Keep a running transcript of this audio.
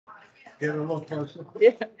Yeah.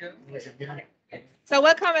 So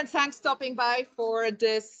welcome and thanks for stopping by for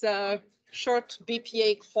this short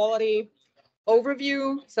BPA quality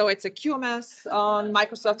overview. So it's a QMS on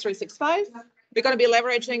Microsoft 365. We're going to be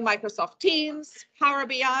leveraging Microsoft Teams, Power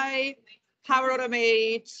BI, Power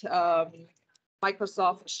Automate,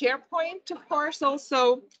 Microsoft SharePoint, of course,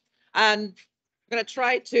 also. And I'm going to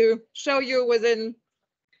try to show you within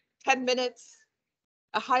 10 minutes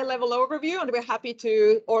a high-level overview, and we're happy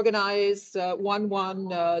to organize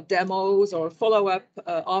one-on-one demos or follow-up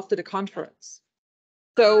after the conference.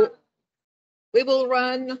 So we will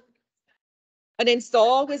run an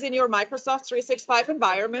install within your Microsoft 365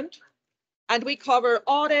 environment, and we cover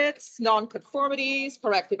audits, non-conformities,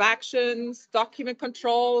 corrective actions, document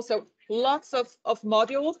control, so lots of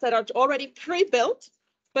modules that are already pre-built,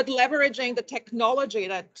 but leveraging the technology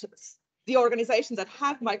that the organizations that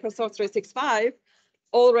have Microsoft 365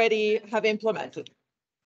 already have implemented.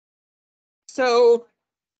 So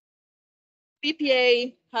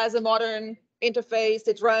BPA has a modern interface.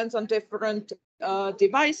 It runs on different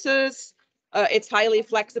devices. It's highly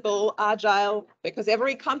flexible, agile, because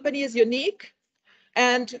every company is unique.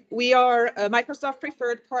 And we are a Microsoft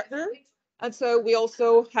preferred partner. And so we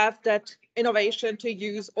also have that innovation to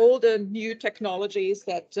use all the new technologies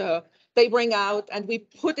that they bring out, and we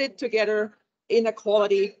put it together in a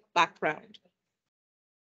quality background.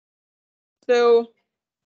 So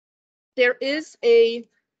there is a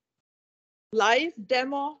live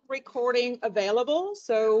demo recording available.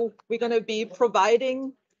 So we're going to be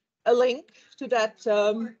providing a link to that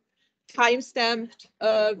time-stamped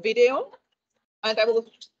video. And I will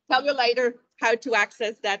tell you later how to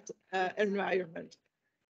access that environment.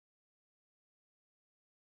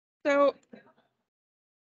 So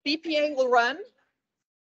BPA will run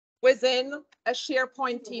within a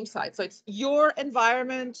SharePoint team site. So it's your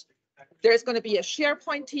environment. There's going to be a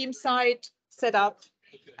SharePoint team site set up.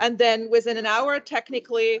 And then within an hour,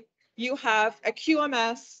 technically, you have a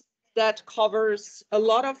QMS that covers a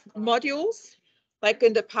lot of modules, like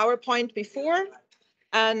in the PowerPoint before.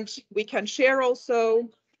 And we can share also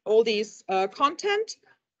all these content.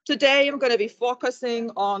 Today, I'm going to be focusing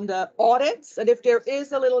on the audits. And if there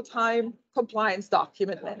is a little time, compliance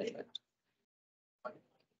document management.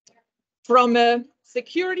 From a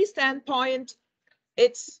security standpoint,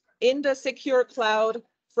 it's in the secure cloud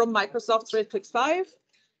from Microsoft 365.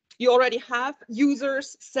 You already have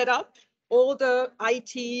users set up. All the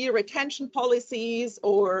IT retention policies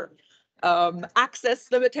or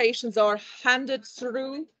access limitations are handed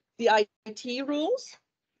through the IT rules.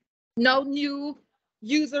 No new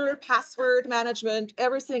user password management.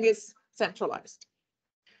 Everything is centralized.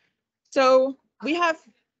 So we have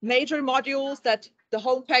major modules that the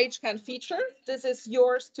homepage can feature. This is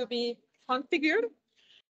yours to be configured.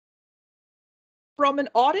 From an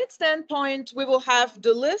audit standpoint, we will have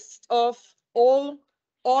the list of all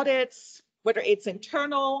audits, whether it's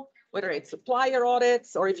internal, whether it's supplier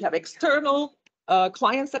audits, or if you have external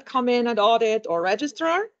clients that come in and audit or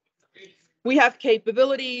registrar. We have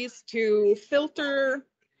capabilities to filter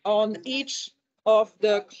on each of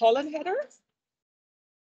the column headers.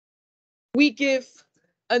 We give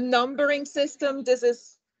a numbering system. This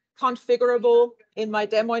is configurable in my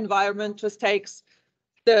demo environment. Just takes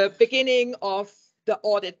the beginning of the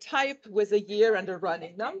audit type with a year and a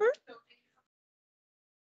running number.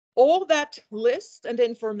 All that list and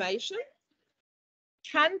information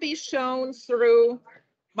can be shown through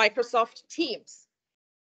Microsoft Teams.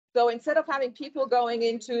 So instead of having people going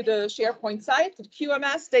into the SharePoint site, the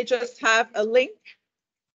QMS, they just have a link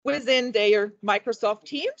within their Microsoft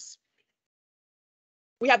Teams.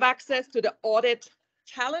 We have access to the audit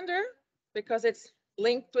calendar because it's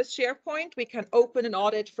linked with SharePoint. We can open an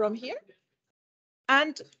audit from here.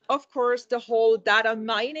 And of course, the whole data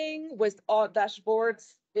mining with all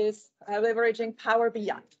dashboards is leveraging Power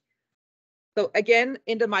BI. So again,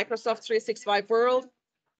 in the Microsoft 365 world,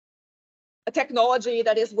 a technology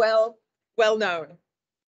that is well known.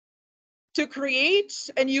 To create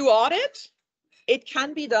a new audit, it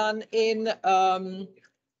can be done in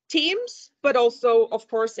Teams, but also, of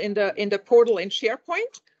course, in the portal in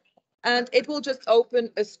SharePoint. And it will just open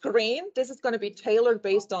a screen. This is going to be tailored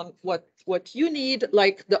based on what you need,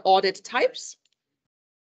 like the audit types.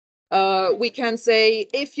 We can say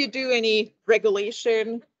if you do any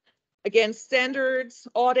regulation against standards,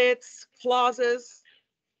 audits, clauses,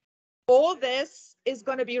 all this is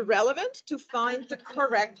going to be relevant to find the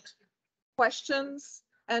correct questions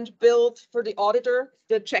and build for the auditor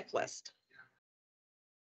the checklist.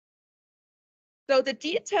 So the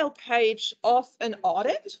detail page of an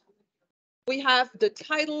audit, we have the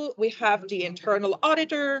title, we have the internal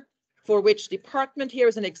auditor, for which department. Here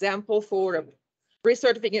is an example for a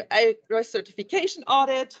recertification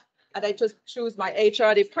audit, and I just choose my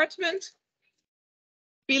HR department.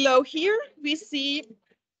 Below here, we see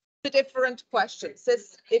the different questions.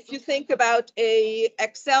 If you think about a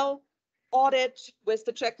Excel audit with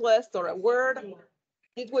the checklist or a Word,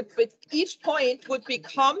 it would, each point would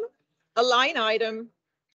become a line item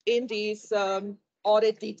in this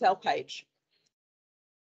audit detail page.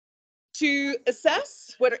 To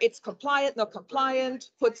assess whether it's compliant, not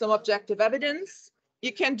compliant, put some objective evidence,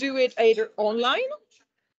 you can do it either online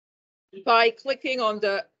by clicking on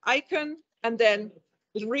the icon and then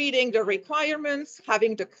reading the requirements,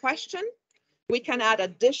 having the question. We can add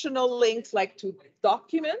additional links like to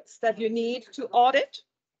documents that you need to audit.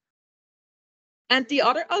 And the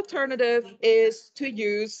other alternative is to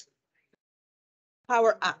use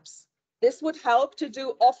Power Apps. This would help to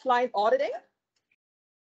do offline auditing.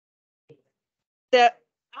 The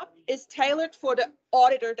app is tailored for the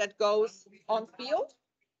auditor that goes on field.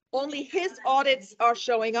 Only his audits are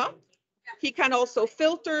showing up. He can also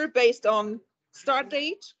filter based on start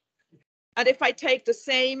date. And if I take the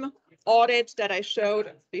same audit that I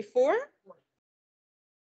showed before,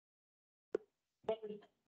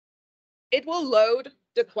 it will load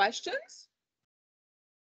the questions.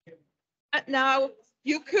 And now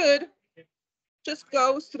you could just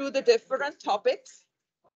go through the different topics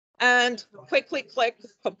and quickly click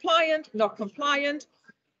compliant, not compliant.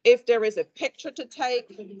 If there is a picture to take,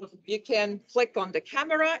 you can click on the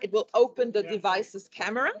camera. It will open the device's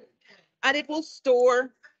camera and it will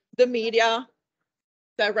store the media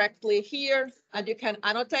directly here, and you can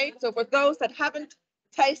annotate. So for those that haven't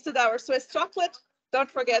tasted our Swiss chocolate,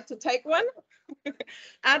 don't forget to take one.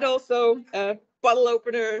 And also a bottle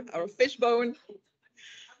opener or fishbone.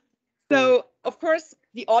 So of course,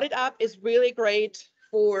 the audit app is really great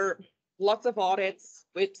for lots of audits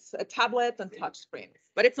with a tablet and touchscreen,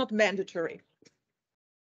 but it's not mandatory.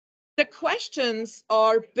 The questions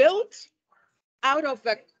are built out of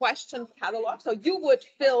a question catalog. So you would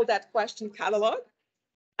fill that question catalog.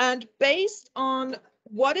 And based on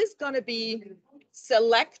what is going to be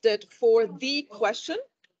selected for the question,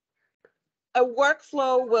 a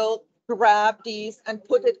workflow will grab these and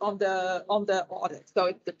put it on the audit.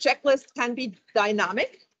 So the checklist can be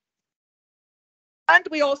dynamic. And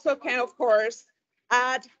we also can, of course,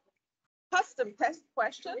 add custom test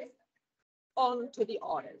questions onto the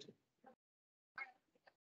audit.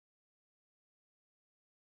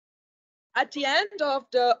 At the end of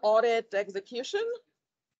the audit execution,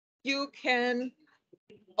 you can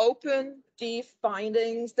open the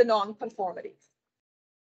findings, the non-conformities.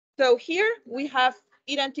 So here we have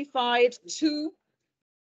identified 2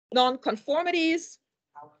 non-conformities.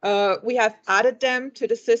 We have added them to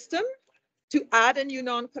the system. To add a new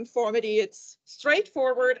non-conformity, it's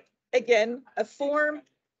straightforward. Again, a form,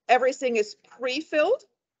 everything is pre-filled.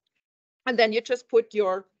 And then you just put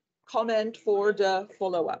your comment for the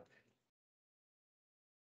follow-up.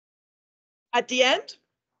 At the end,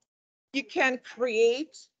 you can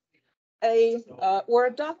create a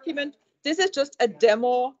Word document. This is just a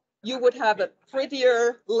demo. You would have a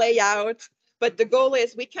prettier layout, but the goal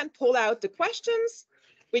is we can pull out the questions,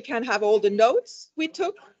 we can have all the notes we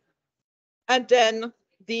took, and then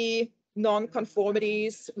the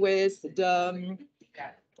non-conformities with the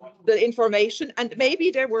information, and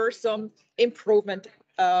maybe there were some improvement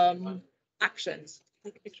actions.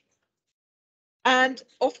 And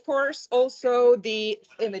of course, also the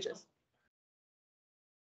images.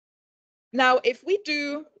 Now, if we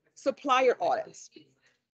do supplier audits,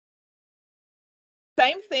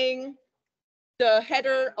 same thing, the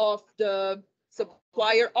header of the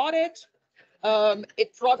supplier audit,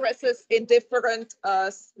 it progresses in different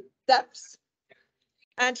steps.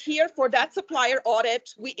 And here for that supplier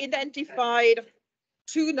audit, we identified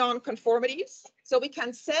 2 non-conformities. So we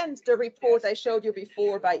can send the report I showed you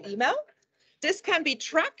before by email. This can be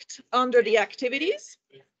tracked under the activities.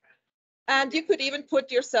 And you could even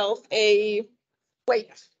put yourself a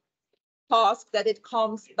wait task that it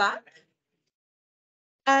comes back.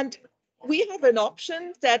 And we have an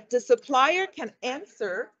option that the supplier can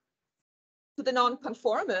answer to the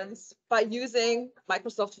non-conformance by using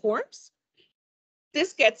Microsoft Forms.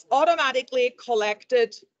 This gets automatically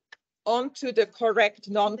collected onto the correct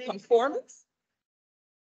non-conformance.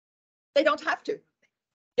 They don't have to.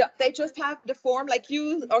 Yeah, they just have the form, like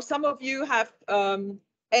you or some of you have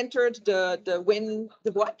entered the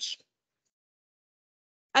watch.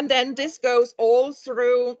 And then this goes all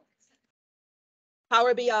through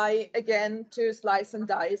Power BI again to slice and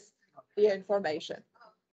dice the information.